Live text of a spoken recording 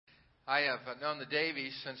I have known the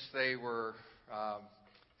Davies since they were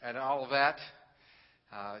at Olivet.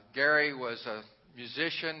 Gary was a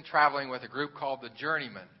musician traveling with a group called the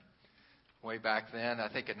Journeymen way back then, I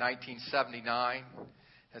think in 1979.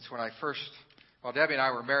 That's when Debbie and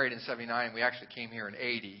I were married in 79. We actually came here in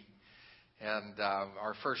 80. And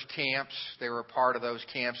our first camps, they were a part of those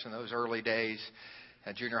camps in those early days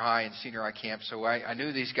at junior high and senior high camps. So I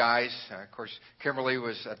knew these guys. Of course, Kimberly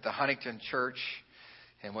was at the Huntington Church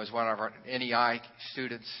and was one of our NEI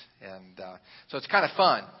students. And so it's kind of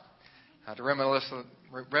fun to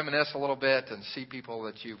reminisce a little bit and see people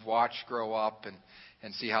that you've watched grow up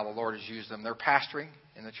and see how the Lord has used them. They're pastoring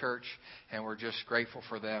in the church, and we're just grateful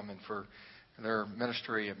for them and for their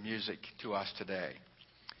ministry of music to us today.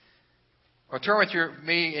 Well, turn with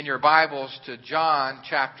me in your Bibles to John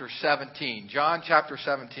chapter 17. John chapter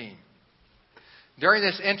 17. During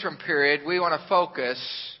this interim period, we want to focus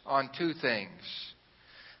on two things: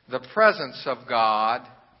 the presence of God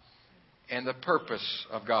and the purpose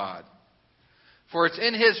of God. For it's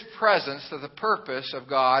in His presence that the purpose of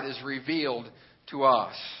God is revealed to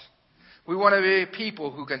us. We want to be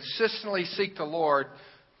people who consistently seek the Lord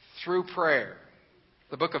through prayer.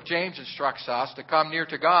 The book of James instructs us to come near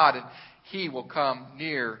to God, and He will come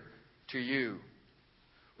near to you.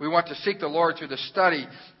 We want to seek the Lord through the study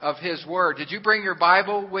of His Word. Did you bring your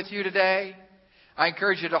Bible with you today? I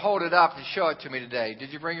encourage you to hold it up and show it to me today.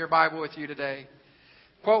 Did you bring your Bible with you today?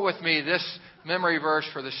 Quote with me this memory verse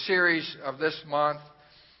for the series of this month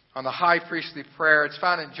on the high priestly prayer. It's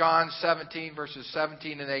found in John 17, verses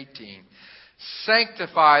 17 and 18.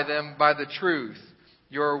 Sanctify them by the truth.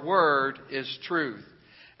 Your word is truth.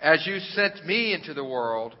 As you sent me into the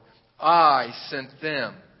world, I sent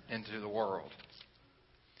them into the world.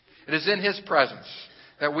 It is in His presence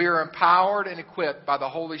that we are empowered and equipped by the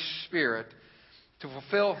Holy Spirit to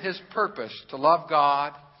fulfill His purpose to love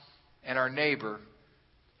God and our neighbor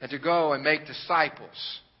and to go and make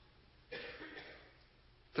disciples.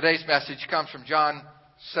 Today's message comes from John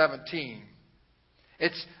 17.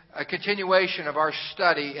 It's a continuation of our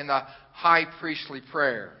study in the high priestly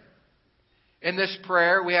prayer. In this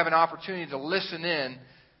prayer, we have an opportunity to listen in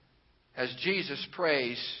as Jesus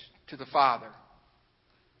prays to the Father.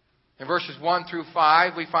 In verses 1 through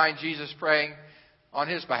 5, we find Jesus praying on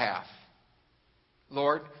His behalf.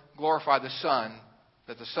 Lord, glorify the Son,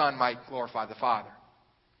 that the Son might glorify the Father.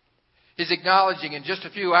 He's acknowledging in just a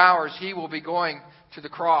few hours He will be going to the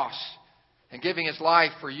cross and giving His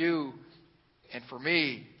life for you and for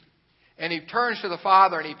me. And He turns to the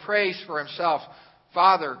Father and He prays for Himself.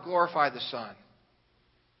 Father, glorify the Son,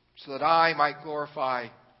 so that I might glorify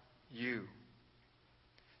you.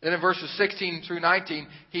 Then in verses 16 through 19,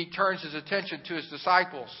 He turns His attention to His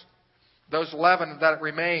disciples, those 11 that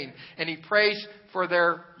remain, and He prays for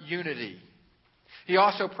their unity. He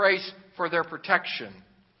also prays for their protection.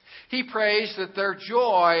 He prays that their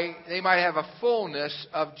joy, they might have a fullness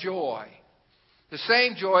of joy, the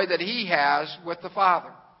same joy that He has with the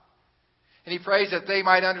Father. And He prays that they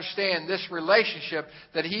might understand this relationship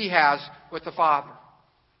that He has with the Father,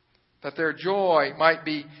 that their joy might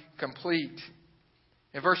be complete.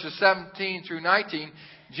 In verses 17 through 19,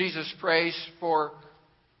 Jesus prays for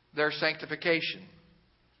their sanctification.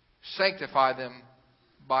 Sanctify them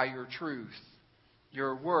by your truth.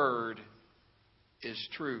 Your word is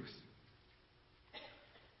truth.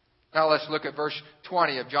 Now let's look at verse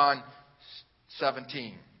 20 of John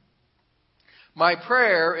 17. My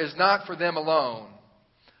prayer is not for them alone.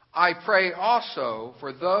 I pray also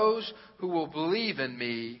for those who will believe in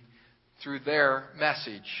me through their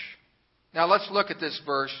message. Now let's look at this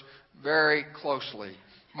verse very closely.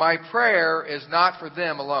 My prayer is not for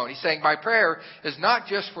them alone. He's saying my prayer is not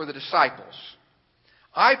just for the disciples.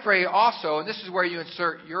 I pray also, and this is where you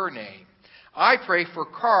insert your name, I pray for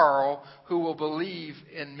Carl who will believe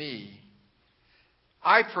in me.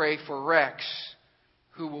 I pray for Rex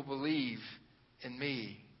who will believe in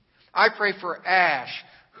me. I pray for Ash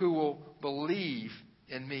who will believe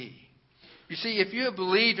in me. You see, if you have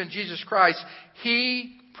believed in Jesus Christ,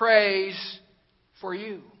 He prays for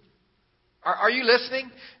you. Are you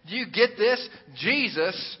listening? Do you get this?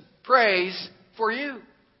 Jesus prays for you.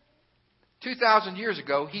 2,000 years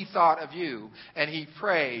ago, He thought of you, and He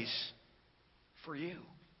prays for you.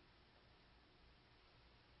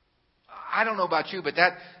 I don't know about you, but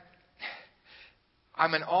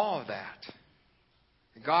I'm in awe of that.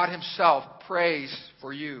 God Himself prays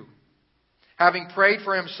for you. Having prayed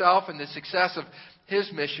for Himself in the success of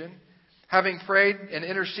His mission, having prayed and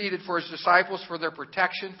interceded for His disciples, for their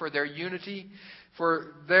protection, for their unity,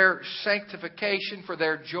 for their sanctification, for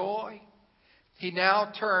their joy, He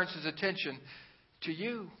now turns His attention to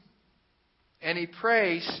you. And He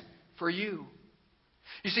prays for you.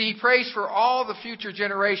 You see, he prays for all the future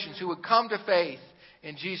generations who would come to faith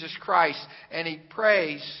in Jesus Christ, and he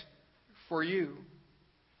prays for you.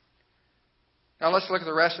 Now let's look at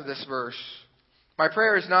the rest of this verse. My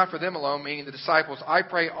prayer is not for them alone, meaning the disciples. I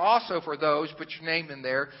pray also for those, put your name in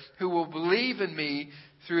there, who will believe in me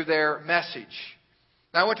through their message.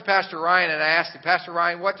 Now I went to Pastor Ryan and I asked him, Pastor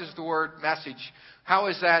Ryan, what does the word message, how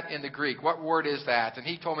is that in the Greek? What word is that? And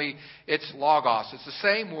he told me it's logos. It's the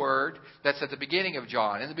same word that's at the beginning of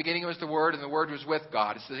John. In the beginning was the Word, and the Word was with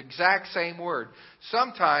God. It's the exact same word.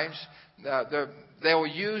 Sometimes they will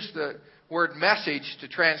use the word message to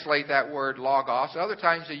translate that word logos. Other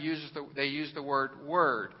times they use the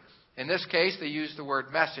word. In this case, they use the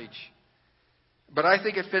word message. But I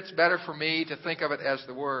think it fits better for me to think of it as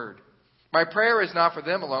the word. My prayer is not for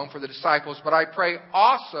them alone, for the disciples, but I pray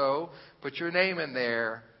also, put your name in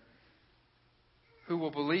there, who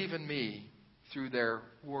will believe in me through their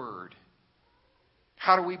word.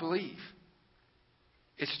 How do we believe?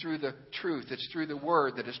 It's through the truth. It's through the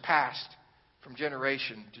word that is passed from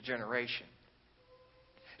generation to generation.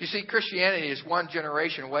 You see, Christianity is one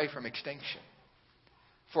generation away from extinction.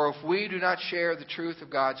 For if we do not share the truth of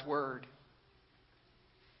God's word,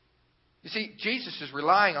 you see, Jesus is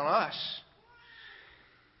relying on us.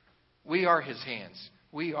 We are his hands.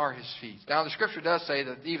 We are his feet. Now, the scripture does say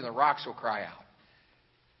that even the rocks will cry out.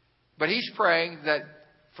 But he's praying that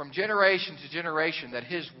from generation to generation, that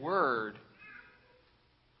his word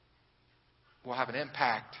will have an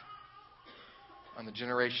impact on the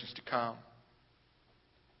generations to come.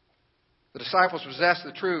 The disciples possess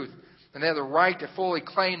the truth, and they have the right to fully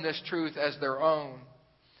claim this truth as their own.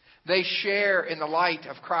 They share in the light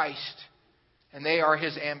of Christ, and they are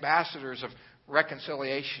his ambassadors of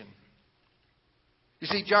reconciliation. You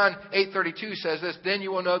see, John 8:32 says this, then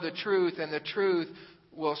you will know the truth, and the truth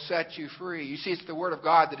will set you free. You see, it's the Word of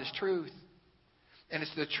God that is truth. And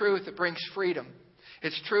it's the truth that brings freedom.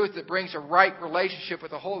 It's truth that brings a right relationship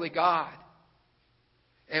with a holy God.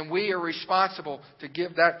 And we are responsible to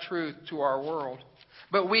give that truth to our world.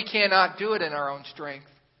 But we cannot do it in our own strength.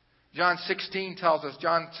 John 16 tells us,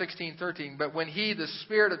 John 16:13, but when he, the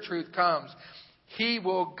Spirit of truth, comes, he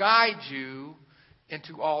will guide you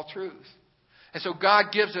into all truth. And so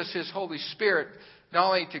God gives us his Holy Spirit not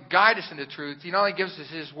only to guide us into truth. He not only gives us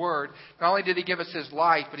his word, not only did he give us his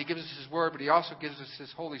life, but he gives us his word, but he also gives us his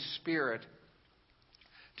Holy Spirit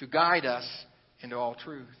to guide us into all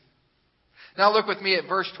truth. Now look with me at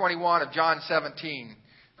verse 21 of John 17,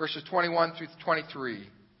 verses 21 through 23.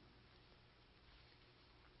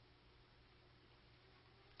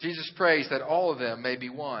 Jesus prays that all of them may be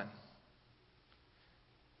one.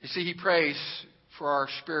 You see, he prays for our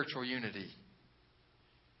spiritual unity.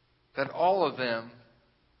 That all of them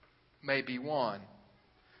may be one.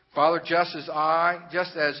 Father, just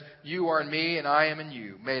as you are in me and I am in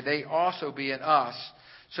you, may they also be in us,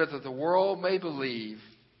 so that the world may believe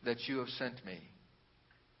that you have sent me.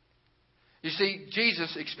 You see,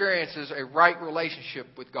 Jesus experiences a right relationship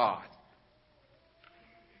with God.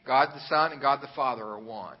 God the Son and God the Father are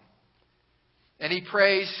one. And he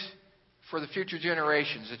prays for the future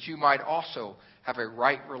generations that you might also have a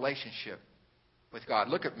right relationship with God.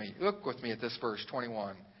 Look with me at this verse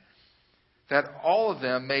 21. That all of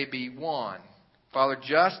them may be one. Father,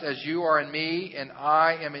 just as you are in me and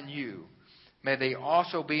I am in you, may they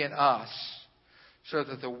also be in us, so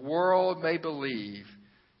that the world may believe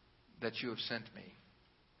that you have sent me.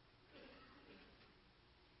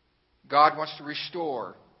 God wants to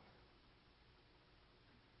restore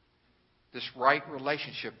this right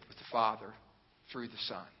relationship with the Father through the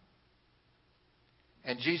Son.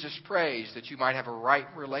 And Jesus prays that you might have a right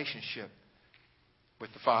relationship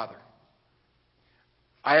with the Father.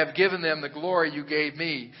 I have given them the glory you gave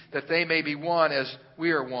me, that they may be one as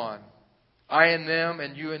we are one. I in them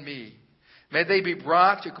and you in me. May they be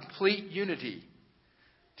brought to complete unity,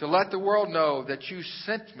 to let the world know that you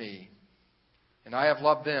sent me, and I have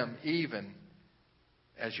loved them even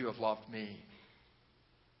as you have loved me.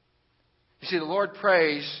 You see, the Lord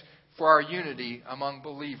prays for our unity among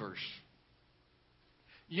believers.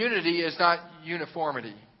 Unity is not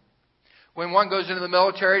uniformity. When one goes into the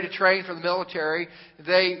military to train for the military,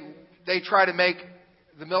 they try to make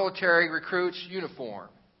the military recruits uniform.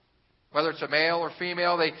 Whether it's a male or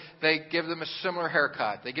female, they give them a similar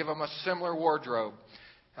haircut. They give them a similar wardrobe.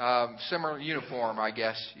 Similar uniform, I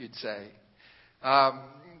guess you'd say.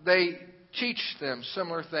 They teach them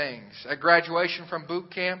similar things. At graduation from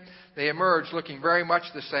boot camp, they emerge looking very much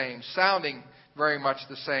the same, sounding very much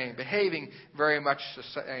the same, behaving very much the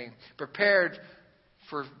same, prepared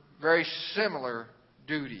for very similar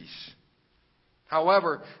duties.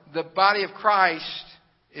 However, the body of Christ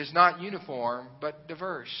is not uniform, but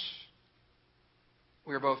diverse.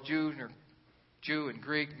 We are both Jew and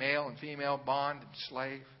Greek, male and female, bond and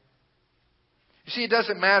slave. You see, it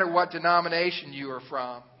doesn't matter what denomination you are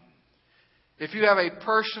from. If you have a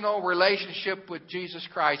personal relationship with Jesus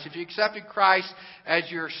Christ, if you accepted Christ as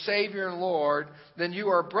your Savior and Lord, then you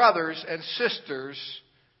are brothers and sisters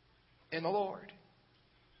in the Lord.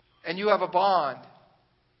 And you have a bond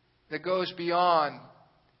that goes beyond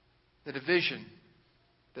the division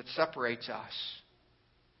that separates us.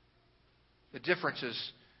 The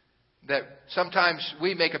differences that sometimes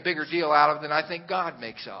we make a bigger deal out of than I think God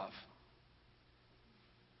makes of.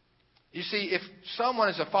 You see, if someone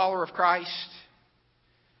is a follower of Christ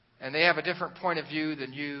and they have a different point of view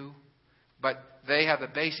than you, but they have the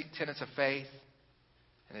basic tenets of faith,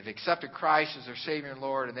 and they've accepted Christ as their Savior and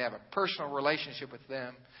Lord, and they have a personal relationship with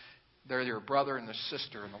them, they're your brother and their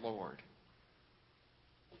sister in the Lord.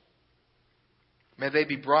 May they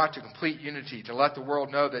be brought to complete unity to let the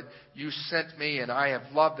world know that you sent me and I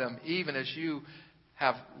have loved them even as you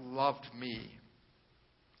have loved me.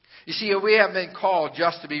 You see, we haven't been called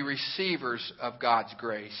just to be receivers of God's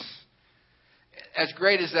grace. As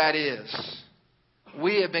great as that is,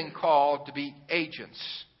 we have been called to be agents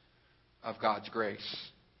of God's grace.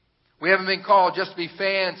 We haven't been called just to be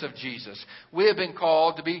fans of Jesus. We have been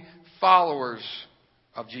called to be followers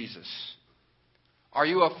of Jesus. Are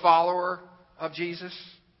you a follower of Jesus?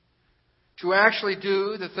 To actually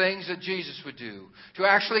do the things that Jesus would do. To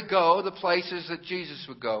actually go the places that Jesus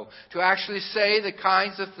would go. To actually say the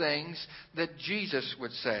kinds of things that Jesus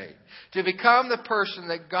would say. To become the person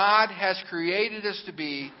that God has created us to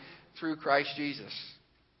be through Christ Jesus.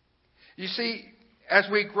 You see, as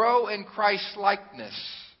we grow in Christ's likeness,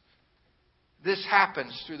 this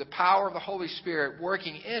happens through the power of the Holy Spirit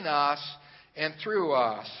working in us and through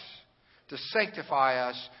us to sanctify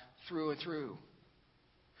us through and through.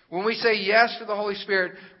 When we say yes to the Holy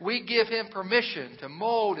Spirit, we give Him permission to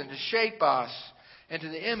mold and to shape us into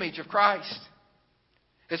the image of Christ.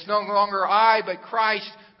 It's no longer I, but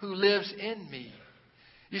Christ who lives in me.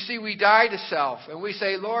 You see, we die to self and we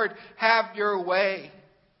say, Lord, have your way.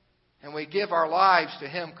 And we give our lives to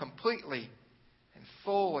Him completely and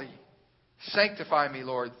fully. Sanctify me,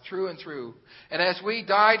 Lord, through and through. And as we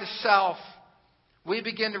die to self, we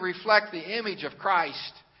begin to reflect the image of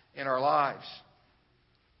Christ in our lives.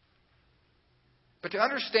 But to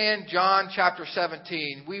understand John chapter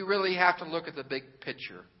 17, we really have to look at the big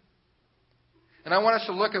picture. And I want us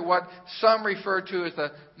to look at what some refer to as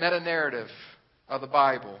the meta-narrative of the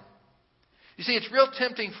Bible. You see, it's real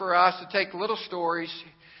tempting for us to take little stories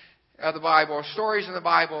of the Bible, or stories in the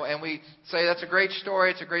Bible, and we say that's a great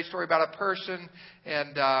story. It's a great story about a person,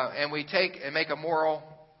 and we take the moral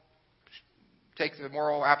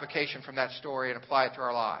application from that story and apply it to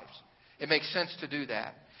our lives. It makes sense to do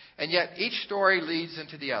that. And yet each story leads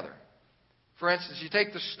into the other. For instance, you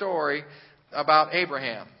take the story about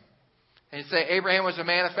Abraham. And you say Abraham was a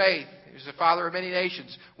man of faith. He was the father of many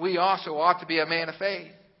nations. We also ought to be a man of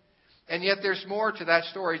faith. And yet there's more to that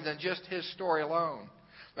story than just his story alone.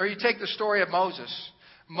 Or you take the story of Moses.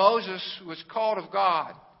 Moses was called of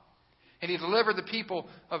God. And he delivered the people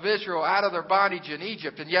of Israel out of their bondage in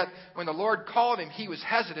Egypt. And yet when the Lord called him, he was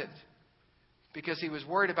hesitant because he was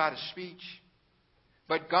worried about his speech.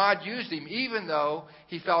 But God used him even though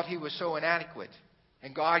he felt he was so inadequate.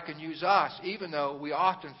 And God can use us even though we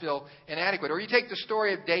often feel inadequate. Or you take the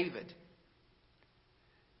story of David.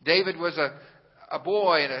 David was a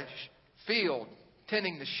boy in a field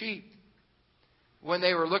tending the sheep. When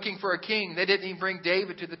they were looking for a king, they didn't even bring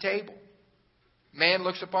David to the table. Man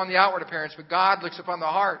looks upon the outward appearance, but God looks upon the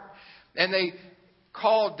heart. And they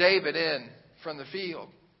called David in from the field.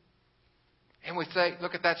 And we say,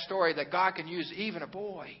 look at that story, that God can use even a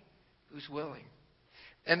boy who's willing.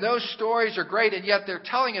 And those stories are great, and yet they're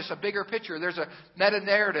telling us a bigger picture. There's a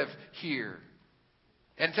meta-narrative here.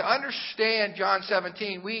 And to understand John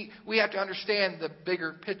 17, we have to understand the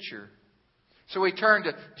bigger picture. So we turn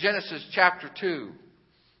to Genesis chapter 2.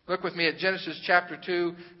 Look with me at Genesis chapter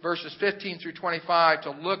 2, verses 15 through 25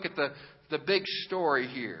 to look at the big story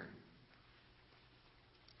here.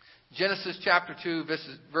 Genesis chapter 2,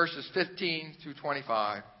 verses 15 through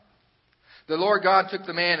 25. The Lord God took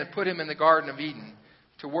the man and put him in the Garden of Eden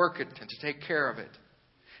to work it and to take care of it.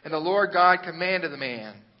 And the Lord God commanded the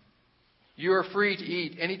man, you are free to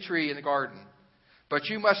eat any tree in the garden, but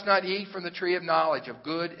you must not eat from the tree of knowledge of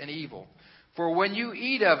good and evil. For when you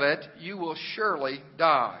eat of it, you will surely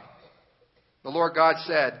die. The Lord God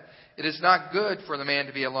said, it is not good for the man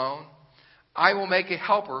to be alone. I will make a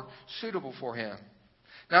helper suitable for him.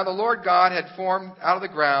 Now the Lord God had formed out of the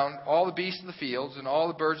ground all the beasts of the fields and all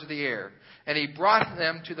the birds of the air. And he brought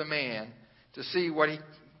them to the man to see what he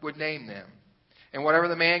would name them. And whatever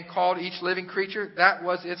the man called each living creature, that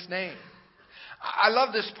was its name. I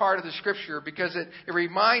love this part of the Scripture because it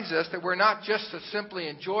reminds us that we're not just to simply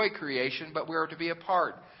enjoy creation, but we're to be a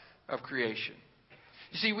part of creation.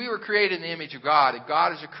 You see, we were created in the image of God, and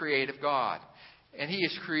God is a creative God. And He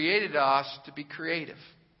has created us to be creative.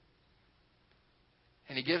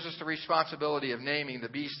 And He gives us the responsibility of naming the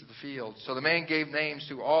beasts of the field. So the man gave names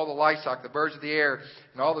to all the livestock, the birds of the air,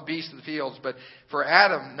 and all the beasts of the fields. But for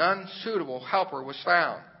Adam, none suitable helper was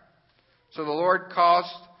found. So the Lord caused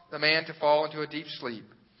the man to fall into a deep sleep.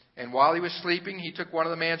 And while he was sleeping, He took one of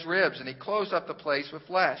the man's ribs, and He closed up the place with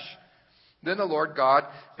flesh. Then the Lord God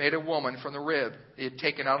made a woman from the rib He had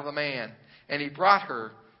taken out of the man, and He brought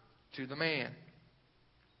her to the man.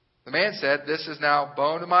 The man said, "This is now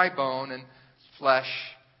bone of my bone and flesh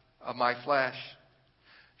of my flesh.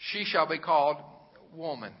 She shall be called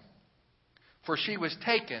woman, for she was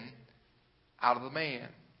taken out of the man."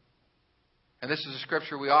 And this is a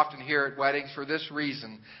scripture we often hear at weddings for this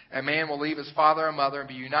reason. A man will leave his father and mother and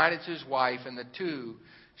be united to his wife, and the two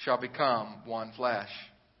shall become one flesh.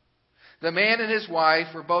 The man and his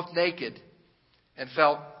wife were both naked and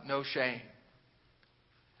felt no shame.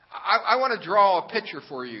 I want to draw a picture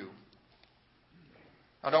for you.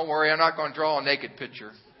 Now, don't worry, I'm not going to draw a naked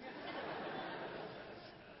picture.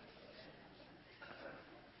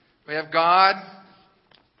 We have God,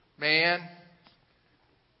 man,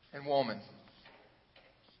 and woman.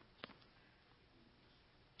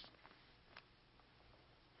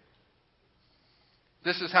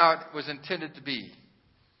 This is how it was intended to be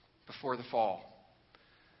before the fall.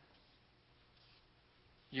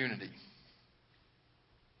 Unity.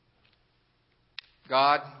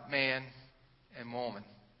 God, man, and woman.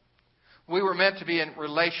 We were meant to be in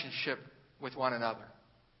relationship with one another.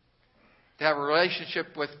 To have a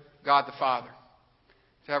relationship with God the Father.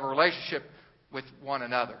 To have a relationship with one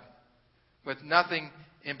another. With nothing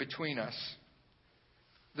in between us.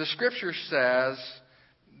 The Scripture says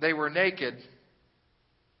they were naked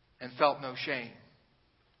and felt no shame.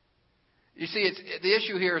 You see, the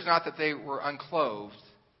issue here is not that they were unclothed.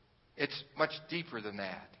 It's much deeper than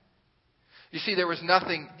that. You see, there was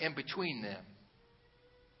nothing in between them.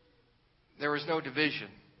 There was no division.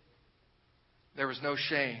 There was no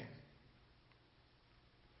shame.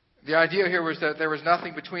 The idea here was that there was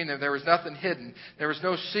nothing between them. There was nothing hidden. There was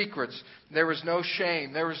no secrets. There was no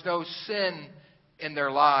shame. There was no sin in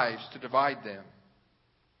their lives to divide them.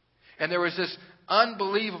 And there was this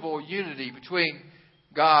unbelievable unity between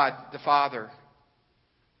God the Father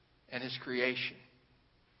and His creation.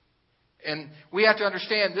 And we have to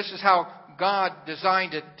understand this is how God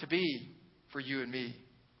designed it to be for you and me.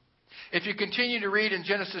 If you continue to read in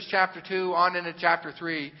Genesis chapter 2 on into chapter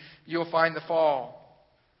 3, you'll find the fall.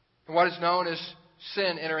 And what is known as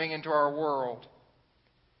sin entering into our world.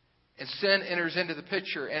 And sin enters into the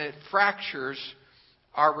picture and it fractures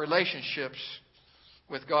our relationships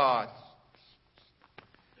with God.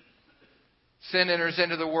 Sin enters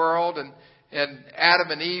into the world and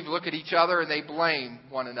Adam and Eve look at each other and they blame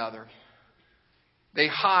one another. They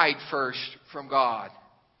hide first from God.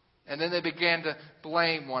 And then they began to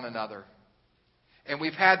blame one another. And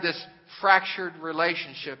we've had this fractured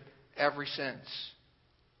relationship ever since.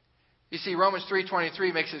 You see, Romans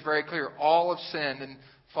 3:23 makes it very clear. All have sinned and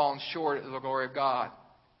fallen short of the glory of God.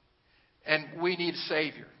 And we need a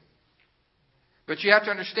Savior. But you have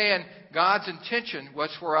to understand, God's intention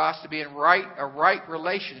was for us to be in a right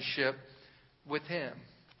relationship with Him.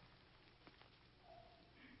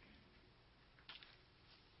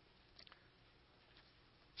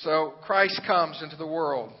 So Christ comes into the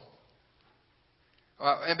world.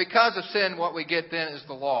 And because of sin, what we get then is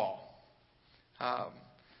the law.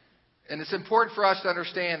 And it's important for us to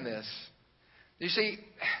understand this. You see,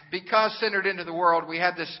 because sin entered into the world, we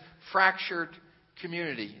had this fractured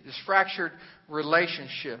community, this fractured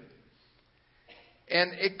relationship.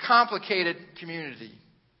 And it complicated community.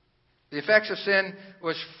 The effects of sin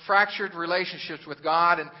was fractured relationships with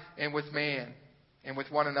God and with man and with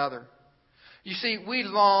one another. You see, we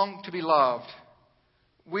long to be loved.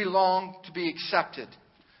 We long to be accepted.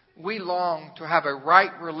 We long to have a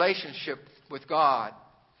right relationship with God.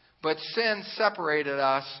 But sin separated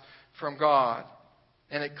us from God.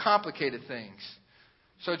 And it complicated things.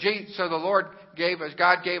 So the Lord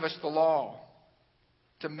God gave us the law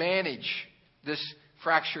to manage this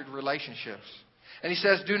fractured relationships. And He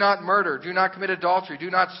says, do not murder, do not commit adultery,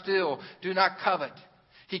 do not steal, do not covet.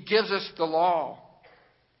 He gives us the law.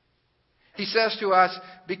 He says to us,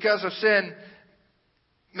 because of sin,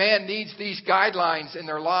 man needs these guidelines in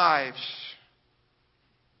their lives.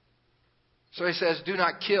 So he says, do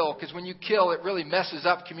not kill, because when you kill, it really messes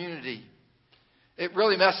up community. It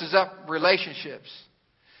really messes up relationships.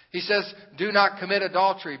 He says, do not commit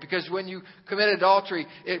adultery, because when you commit adultery,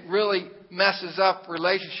 it really messes up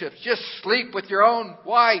relationships. Just sleep with your own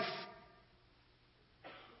wife.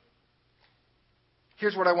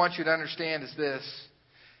 Here's what I want you to understand is this.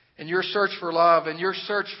 In your search for love, in your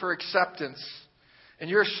search for acceptance, in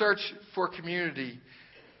your search for community,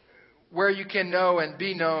 where you can know and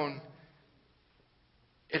be known,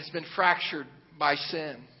 it's been fractured by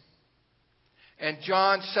sin. And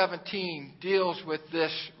John 17 deals with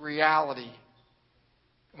this reality.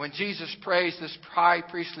 When Jesus prays this high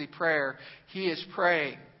priestly prayer, He is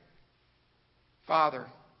praying, Father,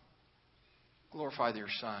 glorify your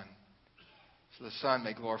Son, so the Son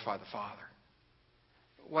may glorify the Father.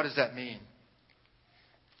 What does that mean?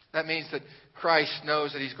 That means that Christ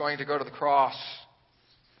knows that He's going to go to the cross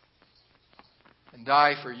and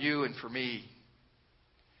die for you and for me,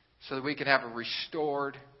 so that we can have a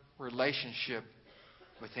restored relationship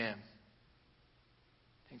with Him.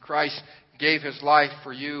 And Christ gave His life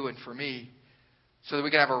for you and for me so that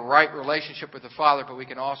we can have a right relationship with the Father, but we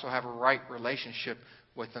can also have a right relationship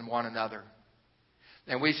with one another.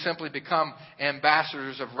 And we simply become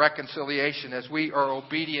ambassadors of reconciliation as we are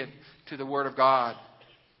obedient to the Word of God.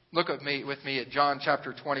 Look with me at John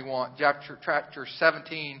chapter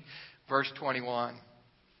 17, verse 21.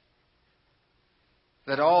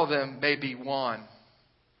 That all of them may be one.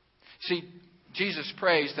 See, Jesus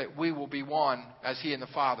prays that we will be one as He and the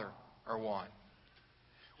Father are one.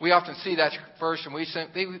 We often see that verse and we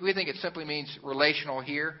think it simply means relational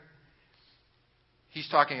here. He's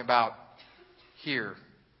talking about here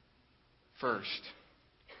first,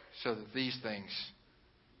 so that these things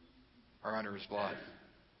are under His blood.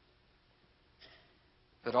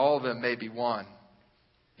 That all of them may be one.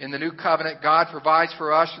 In the new covenant, God provides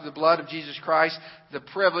for us through the blood of Jesus Christ the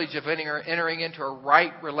privilege of entering into a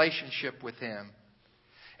right relationship with Him.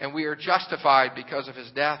 And we are justified because of His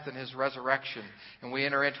death and His resurrection. And we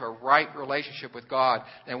enter into a right relationship with God.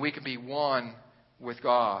 And we can be one with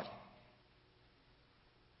God.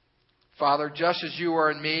 Father, just as you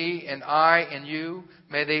are in me and I in you,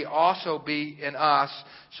 may they also be in us,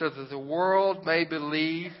 so that the world may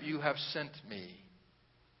believe you have sent me.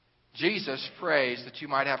 Jesus prays that you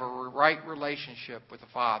might have a right relationship with the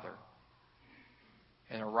Father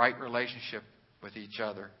and a right relationship with each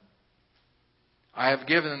other. I have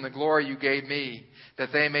given them the glory you gave me, that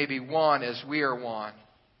they may be one as we are one.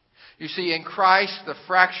 You see, in Christ, the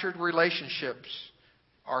fractured relationships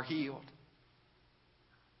are healed.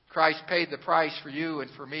 Christ paid the price for you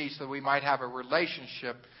and for me so that we might have a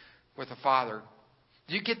relationship with the Father.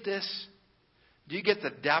 Do you get this? Do you get the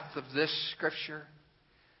depth of this scripture?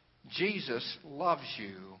 Jesus loves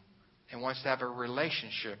you and wants to have a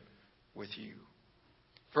relationship with you.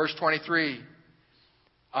 Verse 23,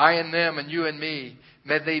 I and them and you and me,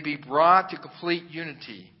 may they be brought to complete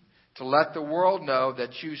unity, to let the world know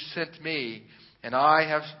that you sent me and I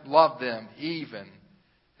have loved them even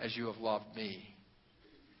as you have loved me.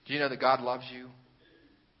 Do you know that God loves you?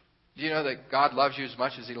 Do you know that God loves you as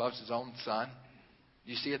much as He loves His own Son?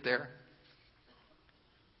 Do you see it there?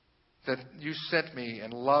 That you sent me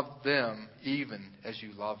and loved them even as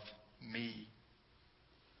you loved me.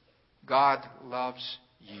 God loves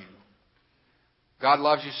you. God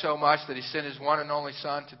loves you so much that He sent His one and only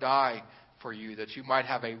Son to die for you, that you might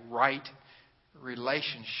have a right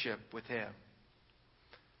relationship with Him.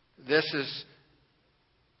 This is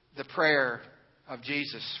the prayer of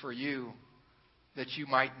Jesus for you, that you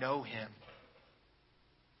might know Him.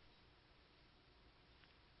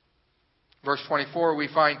 Verse 24, we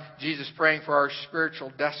find Jesus praying for our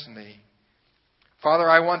spiritual destiny. Father,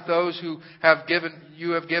 I want those who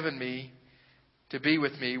you have given me to be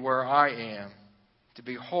with me where I am, to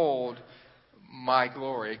behold my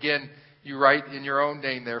glory. Again, you write in your own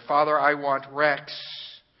name there, Father, I want Rex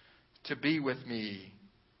to be with me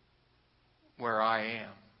where I am.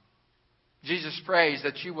 Jesus prays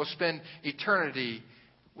that you will spend eternity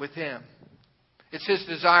with Him. It's His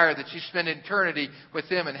desire that you spend eternity with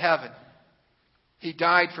Him in heaven. He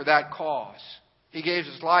died for that cause. He gave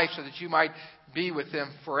His life so that you might be with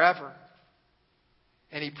Him forever.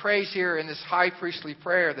 And He prays here in this high priestly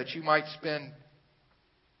prayer that you might spend,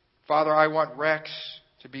 Father, I want Rex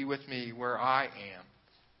to be with me where I am,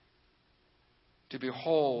 to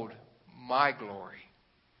behold my glory.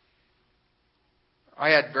 I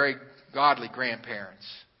had very godly grandparents.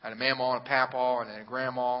 I had a mamaw and a papaw and a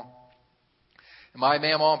grandma. And my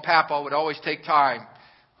mamaw and papaw would always take time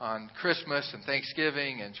on Christmas and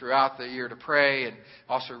Thanksgiving and throughout the year to pray and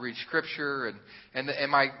also read Scripture. And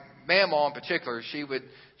my mamaw in particular, she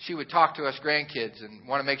would talk to us grandkids and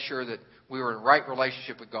want to make sure that we were in right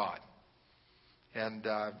relationship with God. And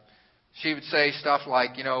she would say stuff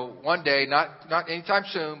like, one day, not anytime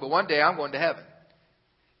soon, but one day I'm going to heaven.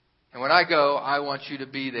 And when I go, I want you to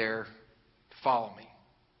be there to follow me.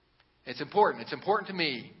 It's important. It's important to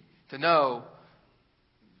me to know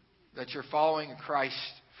that you're following in Christ's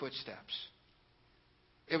footsteps.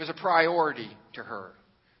 It was a priority to her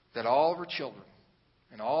that all of her children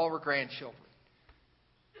and all of her grandchildren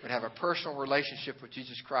would have a personal relationship with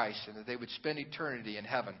Jesus Christ and that they would spend eternity in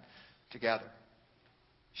heaven together.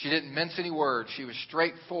 She didn't mince any words. She was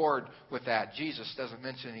straightforward with that. Jesus doesn't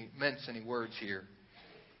mince any words here.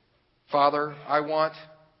 Father, I want,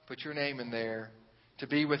 put your name in there, to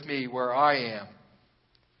be with me where I am,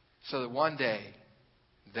 so that one day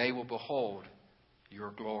they will behold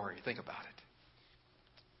your glory. Think about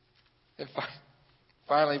it. And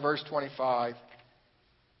finally, verse 25.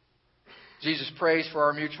 Jesus prays for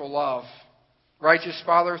our mutual love. Righteous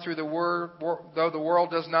Father, through the word, though the world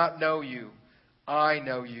does not know you, I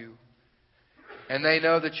know you. And they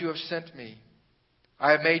know that you have sent me.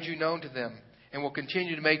 I have made you known to them and will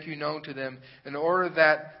continue to make you known to them in order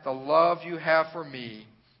that the love you have for me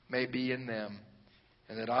may be in them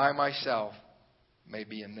and that I myself may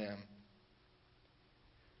be in them.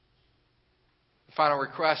 The final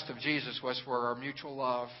request of Jesus was for our mutual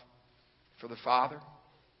love for the Father.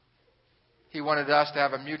 He wanted us to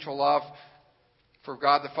have a mutual love for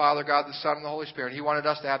God the Father, God the Son, and the Holy Spirit. He wanted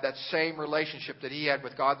us to have that same relationship that He had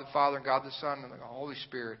with God the Father and God the Son and the Holy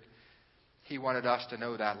Spirit. He wanted us to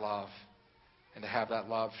know that love and to have that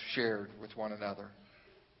love shared with one another.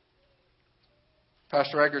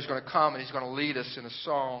 Pastor Edgar is going to come and he's going to lead us in a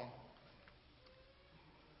song.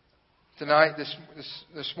 Tonight,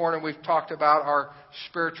 this morning, we've talked about our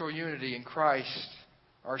spiritual unity in Christ,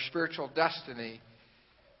 our spiritual destiny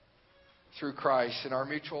through Christ, and our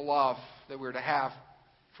mutual love that we're to have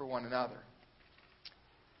for one another.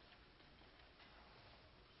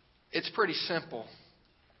 It's pretty simple,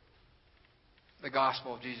 the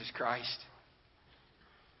gospel of Jesus Christ.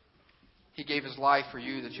 He gave His life for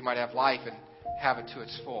you that you might have life and have it to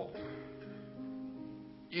its full.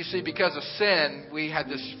 You see, because of sin, we had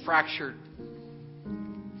this fractured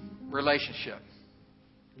relationship.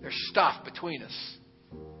 There's stuff between us.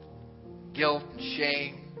 Guilt and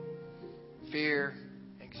shame, fear,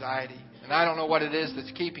 anxiety. And I don't know what it is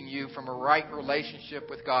that's keeping you from a right relationship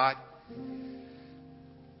with God.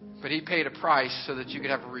 But He paid a price so that you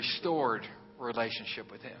could have a restored relationship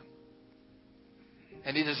with Him.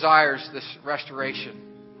 And He desires this restoration.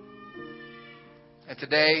 And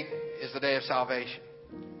today is the day of salvation.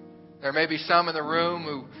 There may be some in the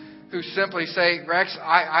room who simply say, Rex,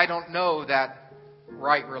 I don't know that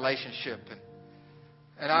right relationship.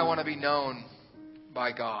 And I want to be known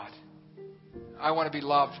by God. I want to be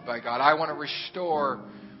loved by God. I want to restore.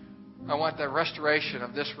 I want the restoration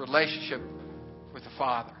of this relationship with the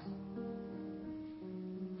Father.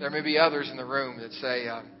 There may be others in the room that say,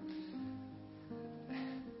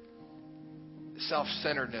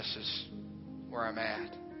 self-centeredness is where I'm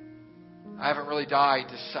at. I haven't really died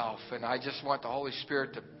to self, and I just want the Holy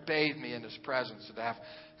Spirit to bathe me in His presence and to have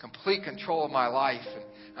complete control of my life.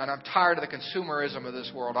 And I'm tired of the consumerism of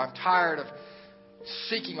this world. I'm tired of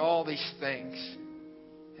seeking all these things.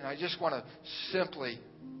 And I just want to simply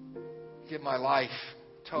give my life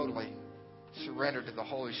totally surrendered to the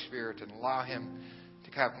Holy Spirit and allow Him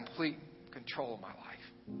to have complete control of my life.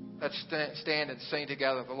 Let's stand and sing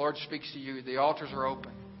together. If the Lord speaks to you, the altars are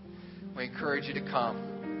open. We encourage you to come.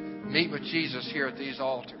 Meet with Jesus here at these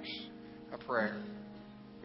altars. A prayer.